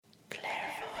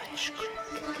World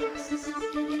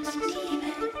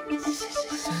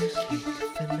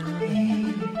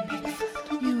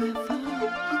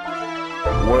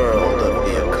of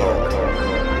the Occult.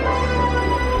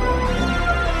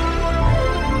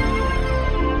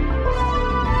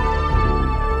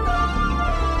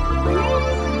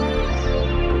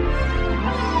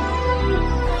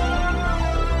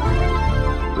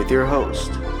 With your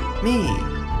host, me,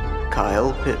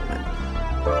 Kyle Pittman.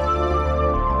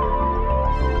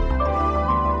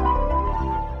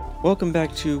 Welcome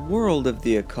back to World of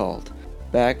the Occult,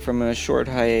 back from a short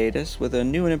hiatus with a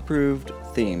new and improved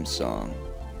theme song.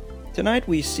 Tonight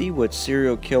we see what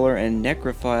serial killer and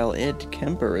necrophile Ed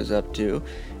Kemper is up to,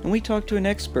 and we talk to an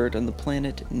expert on the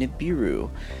planet Nibiru.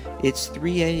 It's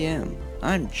 3 a.m.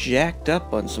 I'm jacked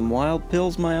up on some wild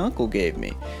pills my uncle gave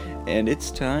me, and it's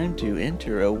time to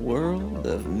enter a world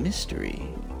of mystery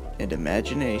and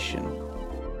imagination.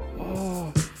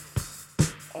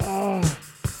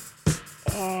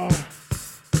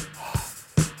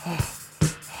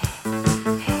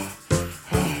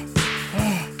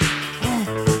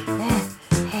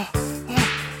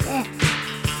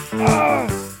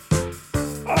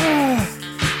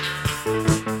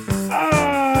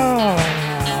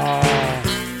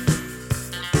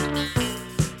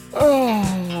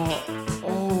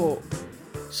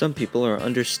 Some people are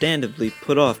understandably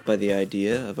put off by the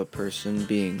idea of a person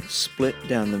being split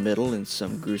down the middle in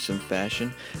some gruesome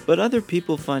fashion, but other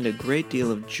people find a great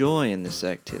deal of joy in this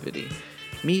activity.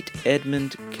 Meet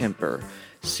Edmund Kemper,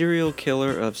 serial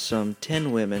killer of some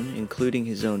 10 women, including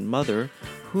his own mother,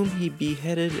 whom he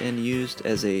beheaded and used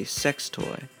as a sex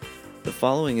toy. The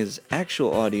following is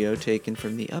actual audio taken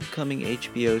from the upcoming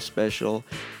HBO special,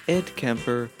 Ed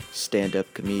Kemper,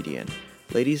 Stand-Up Comedian.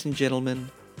 Ladies and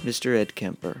gentlemen, Mr. Ed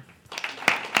Kemper.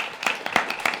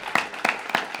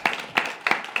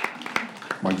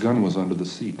 My gun was under the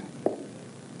seat.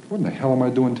 What in the hell am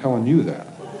I doing telling you that?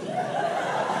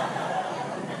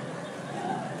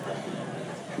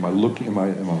 Am I a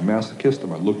masochist?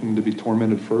 Am I looking to be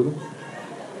tormented further?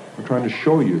 I'm trying to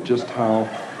show you just how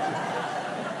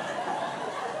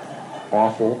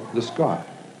awful this got.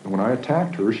 And when I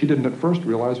attacked her, she didn't at first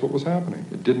realize what was happening.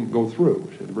 It didn't go through.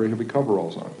 She had very heavy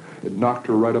coveralls on. It knocked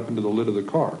her right up into the lid of the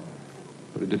car,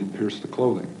 but it didn't pierce the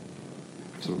clothing.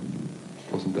 So it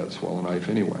wasn't that swell a knife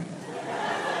anyway.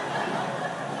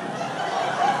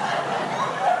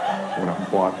 Went out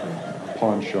and bought a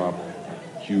pawn shop,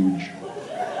 huge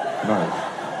knife.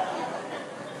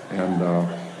 And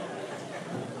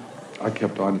I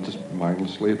kept on just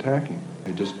mindlessly attacking.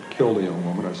 I just killed a young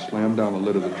woman. I slammed down the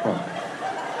lid of the trunk.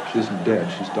 She isn't dead,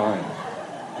 she's dying.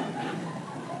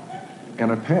 And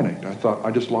I panicked. I thought,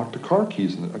 I just locked the car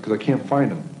keys in it, because I can't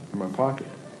find them in my pocket.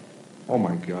 Oh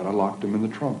my God, I locked them in the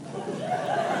trunk.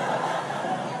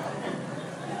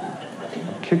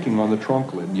 I'm kicking on the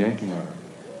trunk lid and yanking on it.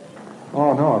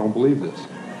 Oh no, I don't believe this.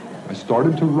 I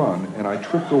started to run, and I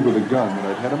tripped over the gun that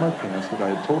I'd had in my pants that I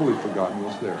had totally forgotten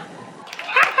was there.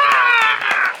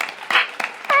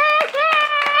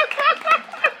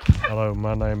 Hello,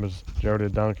 my name is Jody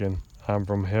Duncan. I'm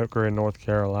from Hickory, North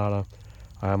Carolina.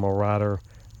 I'm a writer.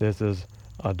 This is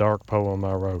a dark poem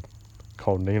I wrote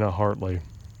called Nina Hartley.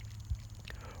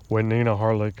 When Nina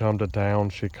Hartley come to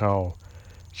town, she call.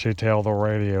 She tell the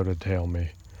radio to tell me.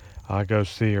 I go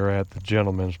see her at the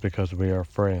Gentleman's because we are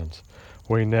friends.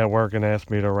 We network and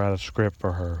ask me to write a script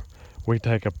for her. We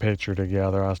take a picture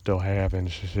together I still have,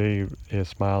 and she is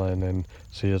smiling and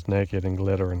she is naked and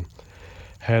glittering.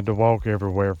 Had to walk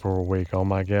everywhere for a week, all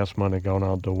my gas money gone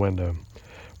out the window.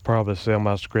 Probably sell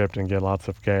my script and get lots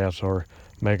of gas or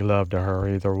make love to her,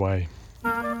 either way.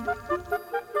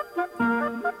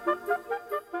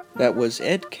 That was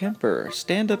Ed Kemper,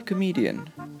 stand-up comedian,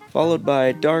 followed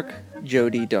by Dark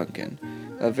Jody Duncan,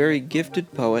 a very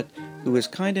gifted poet who was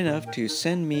kind enough to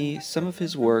send me some of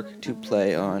his work to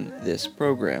play on this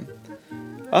program.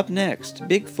 Up next,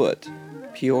 Bigfoot,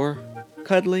 pure,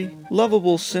 cuddly,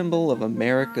 lovable symbol of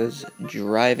America's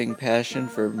driving passion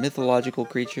for mythological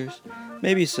creatures.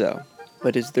 Maybe so,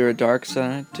 but is there a dark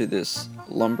side to this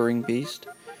lumbering beast?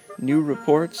 New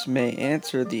reports may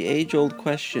answer the age-old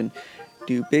question,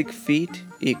 do big feet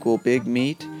equal big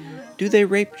meat? Do they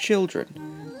rape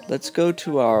children? Let's go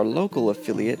to our local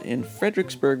affiliate in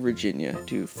Fredericksburg, Virginia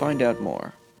to find out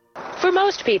more. For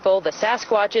most people, the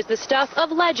Sasquatch is the stuff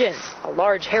of legends, a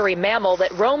large hairy mammal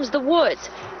that roams the woods.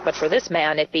 But for this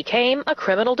man, it became a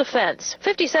criminal defense.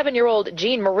 57-year-old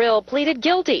Gene Merrill pleaded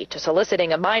guilty to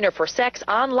soliciting a minor for sex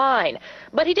online.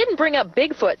 But he didn't bring up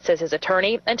Bigfoot, says his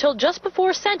attorney, until just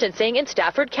before sentencing in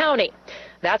Stafford County.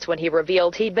 That's when he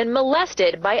revealed he'd been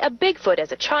molested by a Bigfoot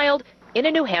as a child in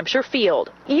a New Hampshire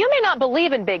field. You may not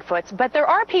believe in Bigfoots, but there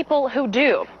are people who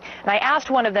do. And I asked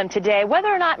one of them today whether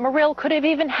or not Murrill could have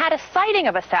even had a sighting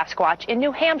of a Sasquatch in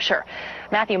New Hampshire.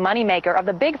 Matthew Moneymaker of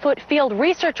the Bigfoot Field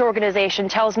Research Organization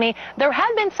tells me there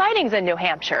have been sightings in New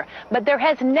Hampshire, but there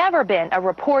has never been a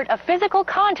report of physical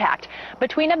contact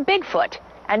between a Bigfoot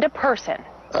and a person.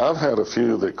 I've had a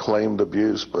few that claimed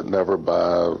abuse, but never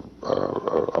by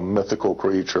a mythical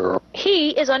creature.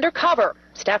 He is undercover.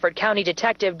 Stafford County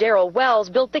Detective Darrell Wells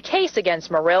built the case against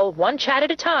Murrill one chat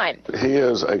at a time. He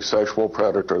is a sexual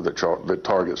predator that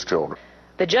targets children.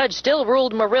 The judge still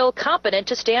ruled Murrill competent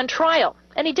to stand trial,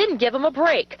 and he didn't give him a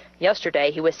break.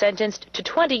 Yesterday, he was sentenced to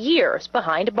 20 years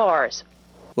behind bars.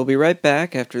 We'll be right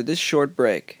back after this short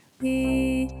break. I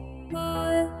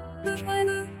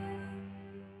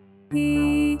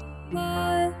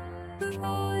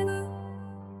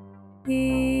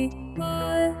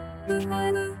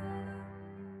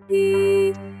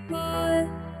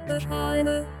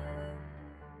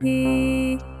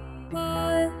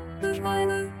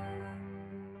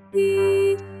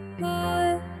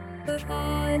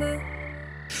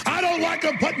don't like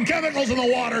them putting chemicals in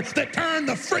the water that turn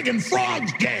the friggin'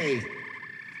 frogs gay.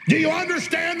 Do you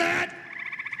understand that?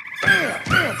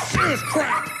 Serious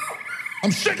crap.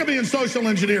 I'm sick of being social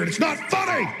engineered. It's not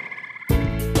funny.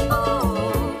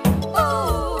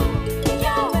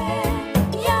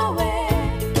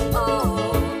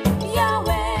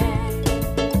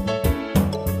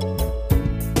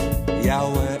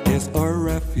 Yahweh is our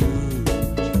refuge.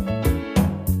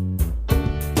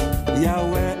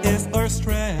 Yahweh is our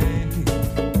strength.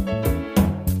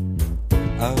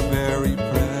 A very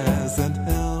present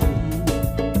help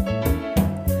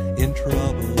in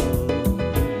trouble.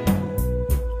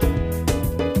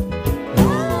 The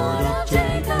Lord of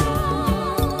Jacob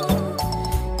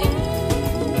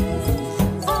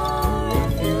is our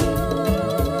refuge.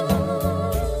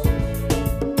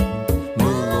 The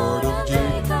Lord of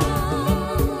Jacob.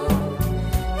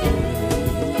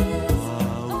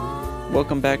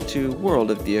 Welcome back to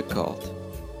World of the Occult.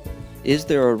 Is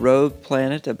there a rogue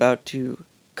planet about to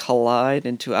collide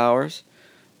into ours?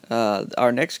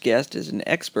 Our next guest is an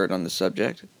expert on the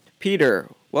subject. Peter,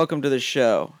 welcome to the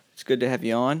show. It's good to have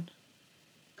you on.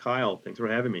 Kyle, thanks for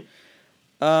having me.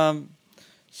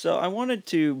 So I wanted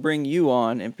to bring you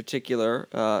on in particular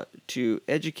to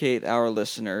educate our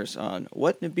listeners on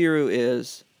what Nibiru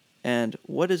is and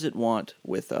what does it want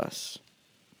with us.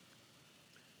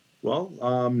 Well,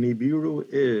 Nibiru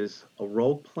is a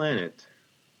rogue planet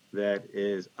that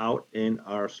is out in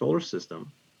our solar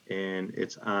system, and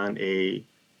it's on a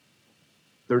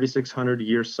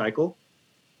 3,600-year cycle,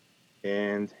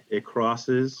 and it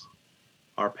crosses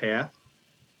our path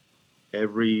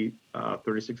every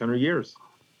 3,600 years,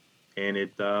 and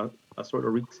it sort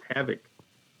of wreaks havoc,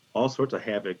 all sorts of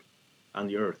havoc on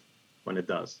the Earth when it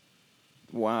does.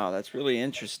 Wow, that's really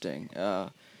interesting.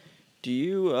 Do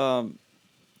you,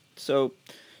 so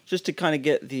just to kind of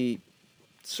get the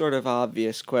sort of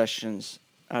obvious questions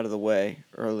out of the way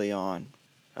early on,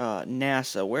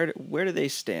 NASA, where do they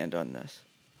stand on this?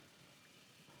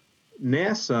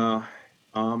 NASA,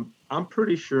 I'm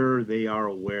pretty sure they are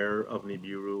aware of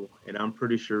Nibiru, and I'm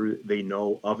pretty sure they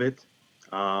know of it.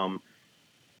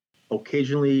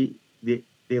 Occasionally,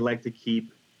 they like to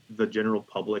keep the general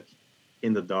public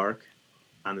in the dark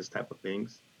on this type of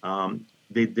things.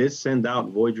 They did send out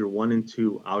Voyager 1 and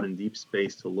 2 out in deep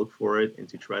space to look for it and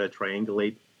to try to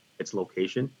triangulate its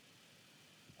location.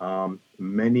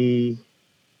 Many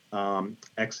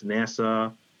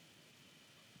ex-NASA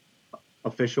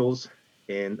officials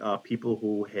and people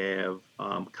who have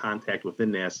contact within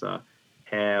NASA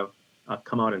have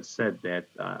come out and said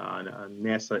that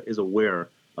NASA is aware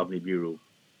of Nibiru,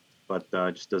 but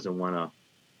just doesn't want to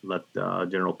let the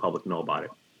general public know about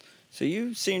it. So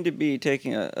you seem to be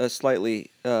taking a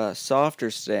slightly softer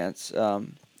stance. A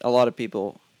lot of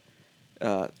people,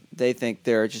 they think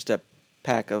they're just a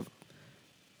pack of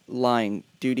lying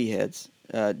duty heads.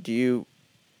 Do you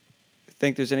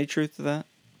think there's any truth to that?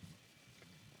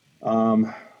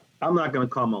 I'm not going to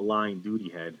call him a lying duty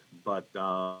head, but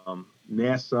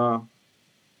NASA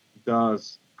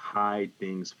does hide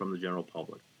things from the general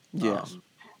public. Yes.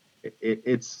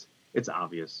 It's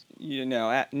obvious. You know,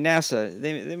 at NASA,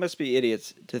 they must be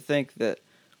idiots to think that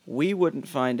we wouldn't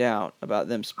find out about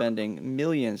them spending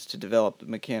millions to develop the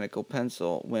mechanical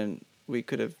pencil when we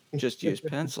could have just used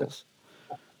pencils.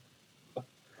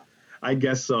 I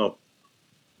guess so.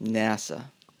 NASA.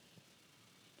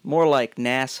 More like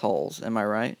nassholes, am I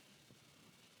right?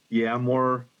 Yeah,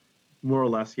 more or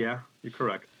less, yeah. You're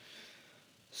correct.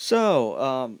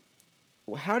 So,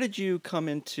 how did you come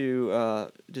into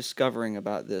discovering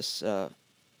about this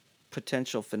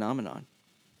potential phenomenon?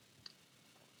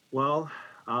 Well,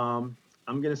 I'm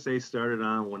gonna say started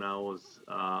on when I was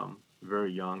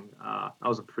very young. I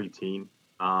was a preteen,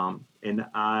 and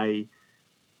I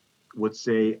would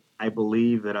say I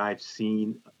believe that I've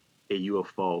seen a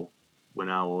UFO when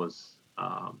I was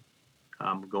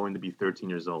I'm going to be 13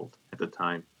 years old at the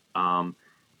time.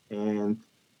 And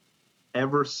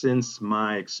ever since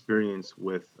my experience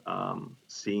with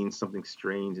seeing something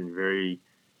strange and very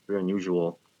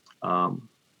unusual, um,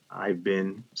 I've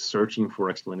been searching for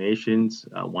explanations,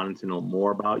 wanting to know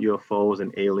more about UFOs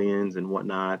and aliens and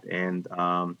whatnot, and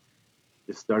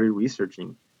just started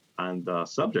researching on the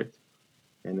subject.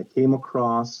 And I came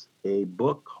across a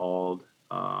book called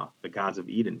The Gods of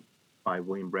Eden by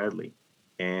William Bradley.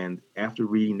 And after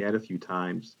reading that a few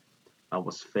times, I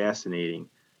was fascinating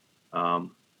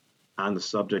um, on the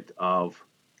subject of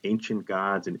ancient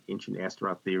gods and ancient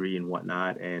astronaut theory and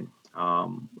whatnot. And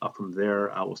from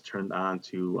there, I was turned on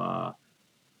to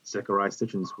Zecharia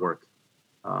Sitchin's work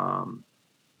um,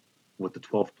 with the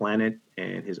 12th Planet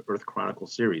and his Earth Chronicle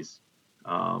series.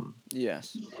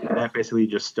 Yes. That basically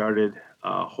just started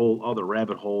a whole other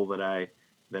rabbit hole that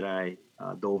I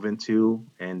dove into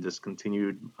and just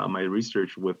continued my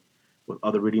research with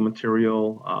other reading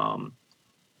material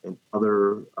and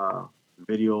other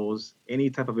videos,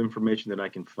 any type of information that I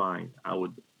can find. Uh,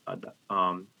 I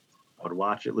would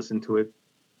watch it, listen to it,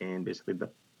 and basically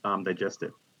digest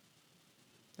it.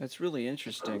 That's really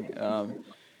interesting.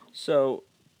 So,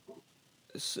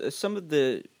 some of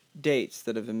the dates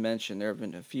that have been mentioned, there have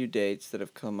been a few dates that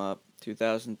have come up: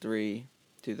 2003,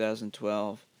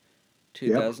 2012, Yep.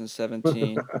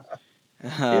 2017.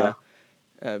 Yeah.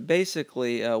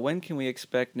 Basically, when can we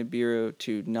expect Nibiru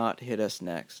to not hit us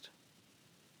next?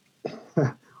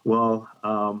 Well,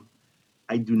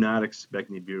 I do not expect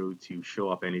Nibiru to show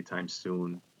up anytime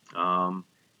soon. Um,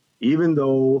 Even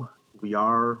though we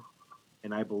are,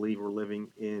 and I believe we're living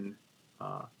in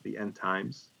the end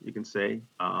times, you can say.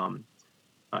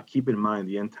 Keep in mind,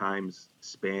 the end times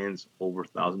spans over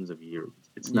thousands of years.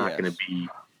 It's not going Yes. to be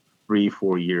 3,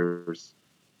 4 years.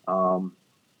 Um,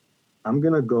 I'm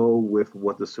going to go with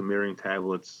what the Sumerian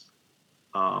tablets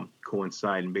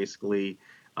coincide. And basically,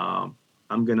 I'm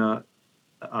going to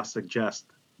suggest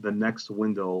the next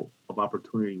window of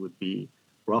opportunity would be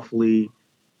roughly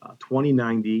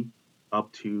 2090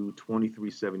 up to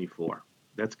 2374.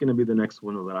 That's going to be the next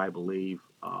window that I believe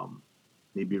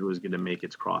Nibiru is going to make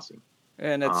its crossing.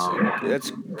 And Um,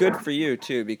 that's good for you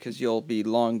too, because you'll be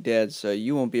long dead, so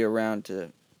you won't be around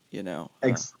to,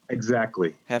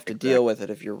 exactly. have to deal with it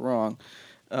if you're wrong.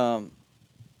 Um,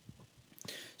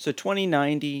 so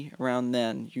 2090, around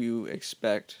then, you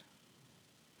expect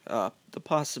the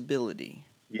possibility.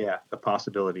 Yeah, the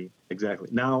possibility. Exactly.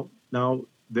 Now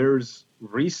there's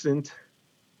recent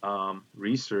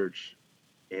research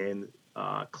and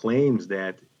claims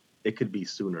that it could be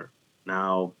sooner.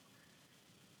 Now,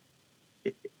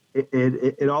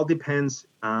 it all depends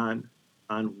on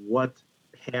what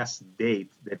past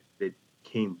date that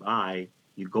came by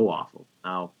you go off of.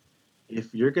 Now,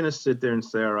 if you're going to sit there and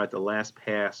say, all right, the last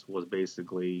pass was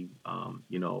basically,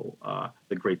 the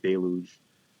Great Deluge,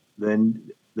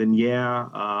 then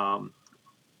yeah,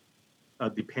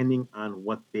 depending on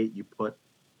what date you put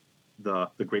the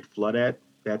Great Flood at,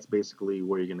 that's basically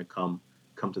where you're going to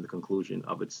come to the conclusion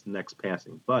of its next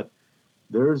passing. But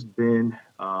there's been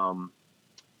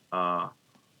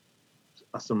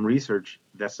some research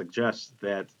that suggests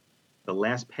that the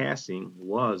last passing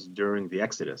was during the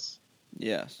Exodus.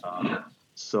 Yes.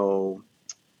 So,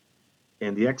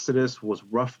 and the Exodus was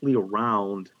roughly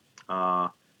around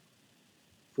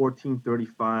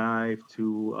 1435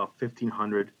 to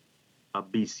 1500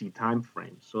 BC time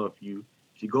frame. So if you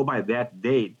go by that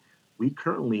date, we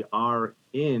currently are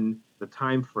in the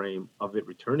time frame of it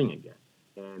returning again,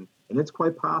 and it's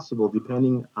quite possible,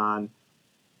 depending on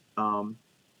um,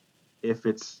 if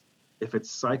its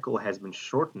cycle has been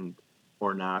shortened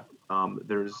or not.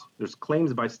 There's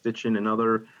claims by Stitchin and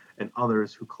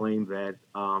others who claim that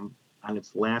on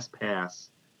its last pass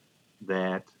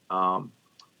that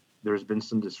there's been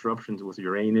some disruptions with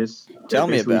Uranus. Tell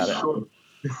me about it.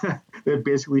 That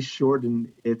basically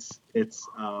shortened its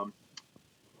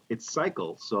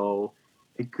cycle. So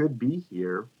it could be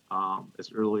here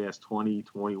as early as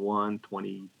 2021,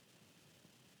 20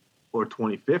 or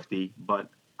 2050, but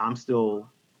I'm still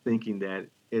thinking that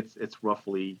it's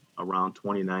roughly around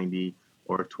 2090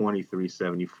 or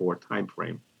 2374 time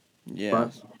frame. Yes.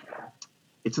 But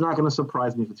it's not going to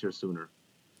surprise me if it's here sooner.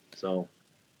 So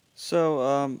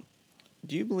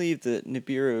do you believe that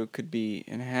Nibiru could be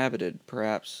inhabited?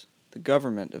 Perhaps the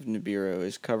government of Nibiru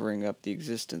is covering up the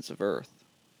existence of Earth.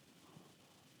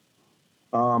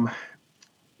 Um,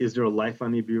 is there a life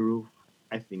on Nibiru?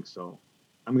 I think so.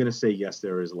 I'm gonna say yes,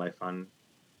 there is life on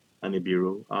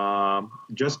Nibiru.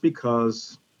 Just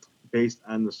because, based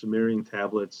on the Sumerian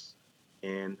tablets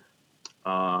and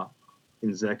uh,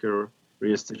 in Zechariah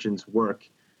Sitchin's work,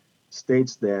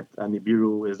 states that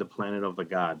Nibiru is the planet of the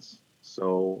gods.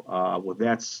 So, with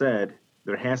that said,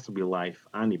 there has to be life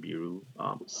on Nibiru,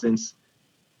 since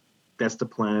that's the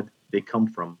planet they come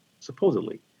from,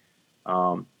 supposedly.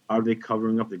 Are they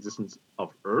covering up the existence of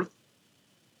Earth?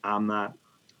 I'm not.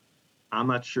 I'm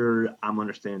not sure. I'm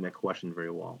understanding that question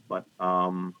very well, but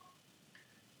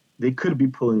they could be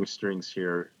pulling strings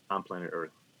here on planet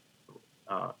Earth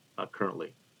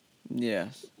currently.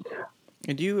 Yes.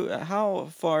 And how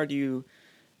far do you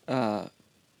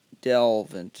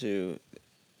delve into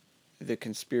the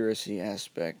conspiracy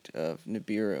aspect of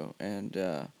Nibiru and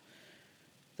the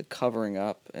covering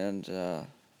up and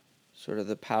sort of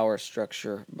the power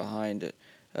structure behind it?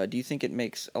 Do you think it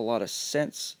makes a lot of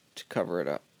sense to cover it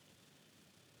up?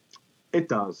 It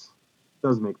does. It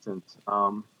does make sense.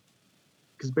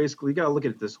 Because basically, you got to look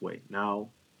at it this way. Now,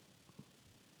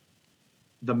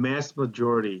 the mass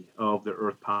majority of the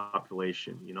Earth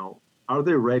population, are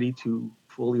they ready to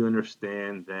fully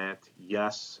understand that,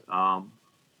 yes,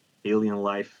 alien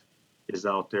life is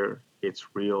out there,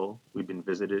 it's real, we've been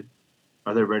visited?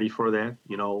 Are they ready for that?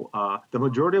 The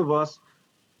majority of us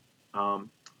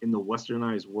in the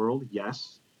westernized world,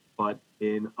 yes, but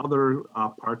in other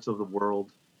parts of the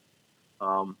world,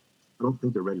 I don't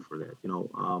think they're ready for that.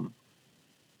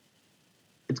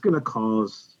 It's going to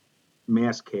cause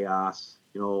mass chaos.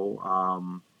 People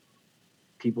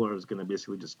are going to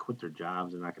basically just quit their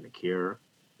jobs. They're not going to care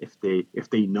if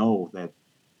they know that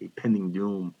a pending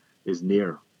doom is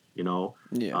near.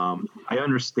 Yeah. I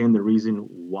understand the reason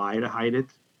why to hide it,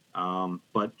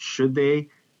 but should they?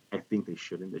 I think they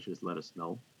shouldn't. They should just let us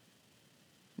know.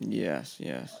 Yes,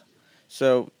 yes.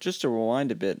 So, just to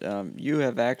rewind a bit, you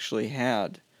have actually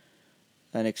had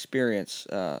an experience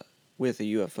with a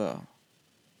UFO.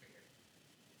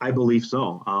 I believe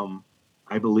so.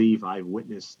 I believe I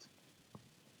witnessed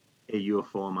a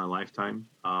UFO in my lifetime.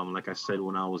 Like I said,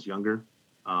 when I was younger,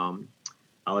 um,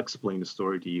 I'll explain the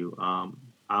story to you.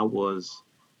 I was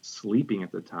sleeping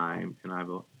at the time, and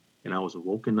I was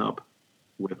woken up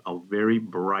with a very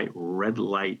bright red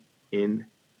light in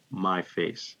my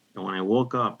face. And when I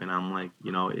woke up, and I'm like,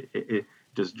 it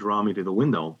just draw me to the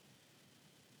window.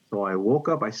 So I woke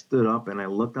up, I stood up, and I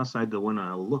looked outside the window,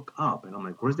 and I look up, and I'm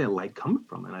like, where's that light coming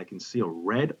from? And I can see a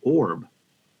red orb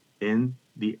in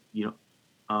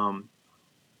um,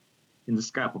 in the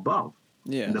sky up above.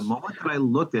 And the Yes. moment that I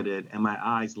looked at it and my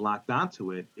eyes locked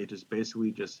onto it, it just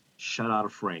basically just shut out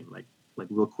of frame, like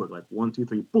real quick, like 1, 2,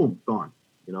 3, boom, gone.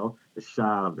 It shot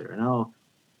out of there. And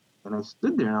I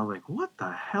stood there and I was like, what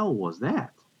the hell was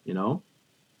that? You know?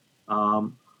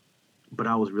 Um, but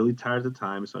I was really tired at the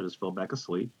time, so I just fell back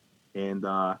asleep. And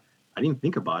I didn't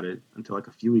think about it until like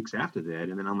a few weeks after that.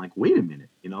 And then I'm like, wait a minute,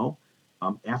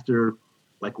 after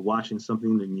like watching something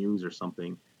in the news or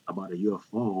something about a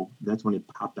UFO, that's when it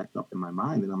popped back up in my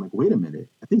mind. And I'm like, wait a minute,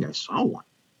 I think I saw one.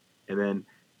 And then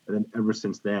ever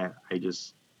since that, I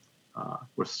just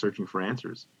was searching for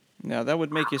answers. Now, that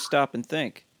would make you stop and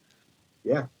think.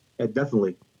 Yeah,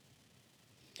 definitely.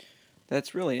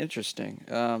 That's really interesting.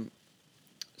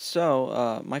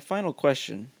 So, my final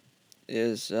question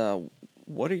is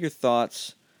what are your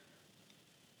thoughts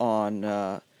on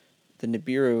the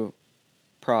Nibiru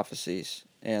prophecies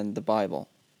and the Bible?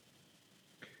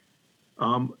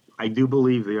 I do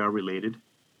believe they are related.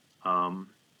 Um,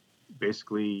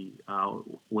 Basically,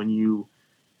 when you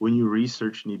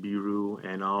research Nibiru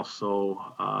and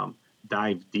also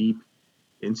dive deep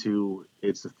into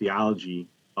its theology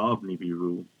of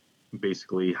Nibiru,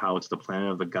 basically how it's the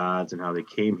planet of the gods and how they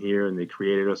came here and they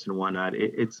created us and whatnot.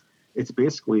 It's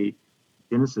basically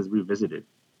Genesis revisited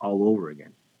all over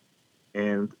again.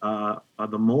 And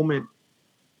the moment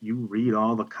you read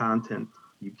all the content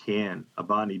you can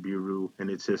about Nibiru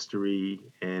and its history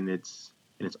and its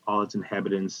all its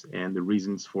inhabitants and the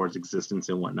reasons for its existence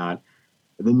and whatnot,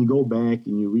 and then you go back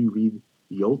and you reread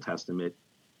the Old Testament,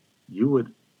 you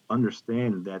would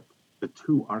understand that the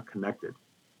two are connected.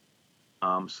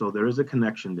 So there is a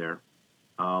connection there.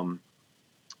 Um,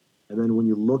 and then when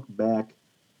you look back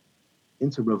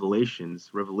into Revelations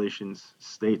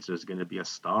states there's going to be a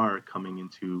star coming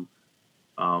into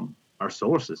our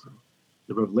solar system.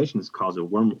 The Revelations calls it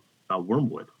wormwood,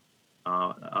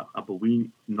 but we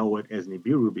know it as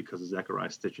Nibiru because of Zechariah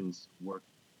Sitchin's work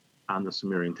on the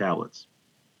Sumerian tablets.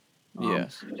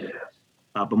 Yes.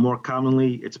 But more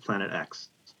commonly, it's Planet X.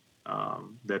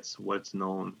 That's what's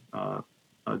known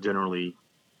generally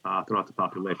throughout the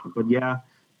population. But yeah,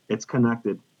 it's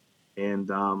connected,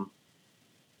 and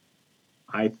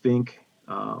I think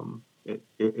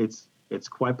it's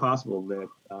quite possible that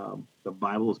the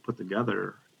Bible is put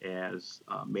together as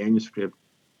a manuscript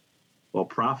or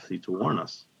prophecy to warn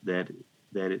us that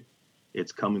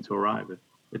it's coming to arrive.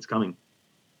 It's coming.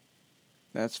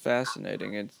 That's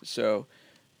fascinating. And so,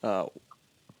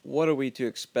 what are we to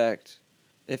expect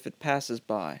if it passes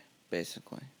by,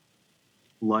 basically?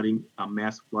 Flooding,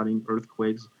 mass flooding,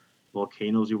 earthquakes,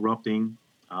 volcanoes erupting,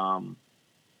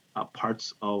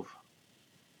 parts of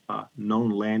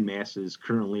known land masses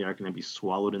currently are going to be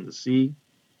swallowed in the sea.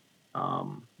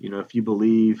 If you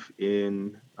believe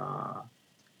in the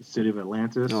city of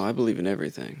Atlantis. No, I believe in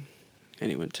everything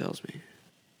anyone tells me.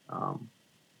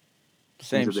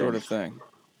 Same sort of thing.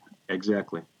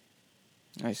 Exactly.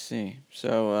 I see.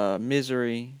 So,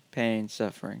 misery, pain,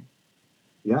 suffering.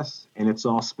 Yes, and it's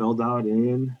all spelled out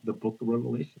in the Book of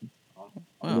Revelation.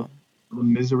 Wow. The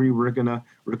misery we're gonna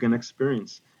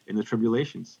experience in the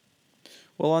tribulations.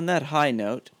 Well, on that high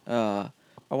note, I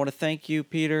want to thank you,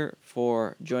 Peter,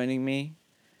 for joining me.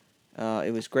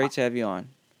 It was great to have you on.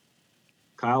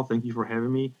 Kyle, thank you for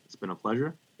having me. It's been a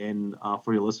pleasure. And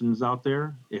for your listeners out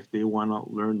there, if they want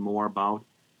to learn more about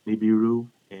Nibiru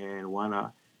and want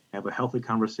to have a healthy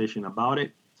conversation about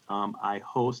it, I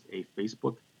host a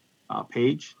Facebook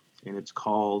page, and it's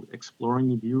called Exploring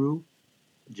Nibiru,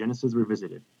 Genesis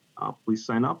Revisited. Please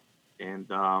sign up and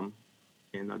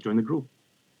join the group.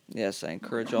 Yes, I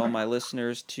encourage all my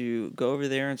listeners to go over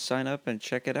there and sign up and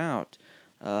check it out.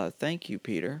 Thank you,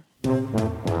 Peter.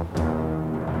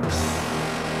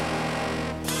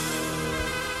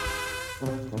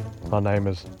 My name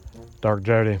is Dark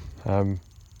Jody. I'm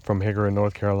from Hickory,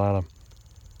 North Carolina.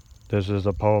 This is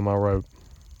a poem I wrote.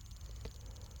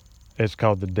 It's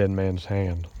called The Dead Man's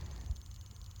Hand.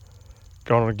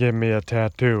 Gonna give me a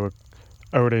tattoo of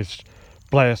Otis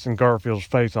blasting Garfield's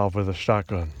face off with a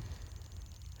shotgun.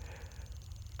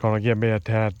 Gonna give me a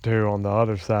tattoo on the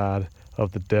other side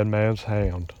of the dead man's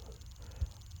hand.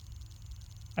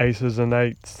 Aces and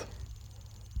eights,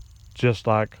 just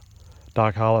like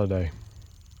Doc Holliday.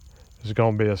 There's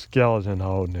gonna be a skeleton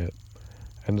holding it,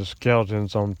 and the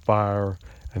skeleton's on fire,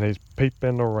 and he's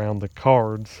peeping around the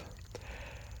cards,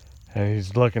 and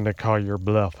he's looking to call your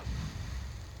bluff.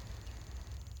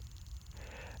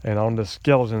 And on the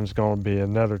skeleton's gonna be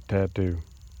another tattoo.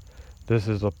 This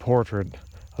is a portrait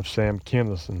of Sam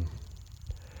Kinison,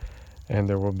 and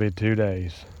there will be 2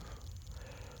 days.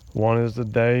 One is the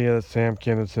day that Sam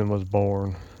Kinison was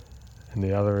born, and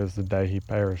the other is the day he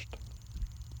perished.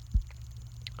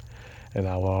 And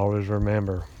I will always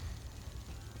remember.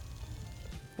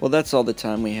 Well, that's all the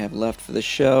time we have left for the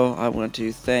show. I want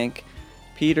to thank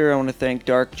Peter. I want to thank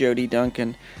Dark Jody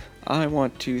Duncan. I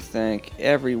want to thank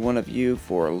every one of you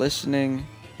for listening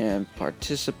and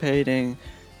participating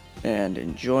and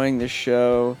enjoying the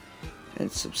show and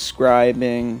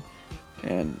subscribing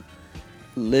and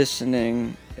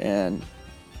listening, and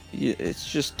it's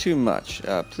just too much.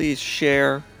 Please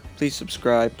share, please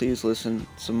subscribe, please listen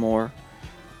some more.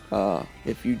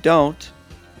 If you don't,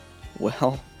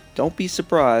 well, don't be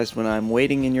surprised when I'm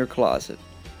waiting in your closet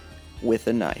with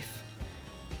a knife.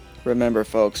 Remember,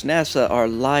 folks, NASA are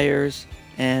liars,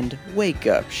 and wake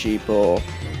up, sheeple.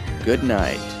 Good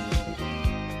night.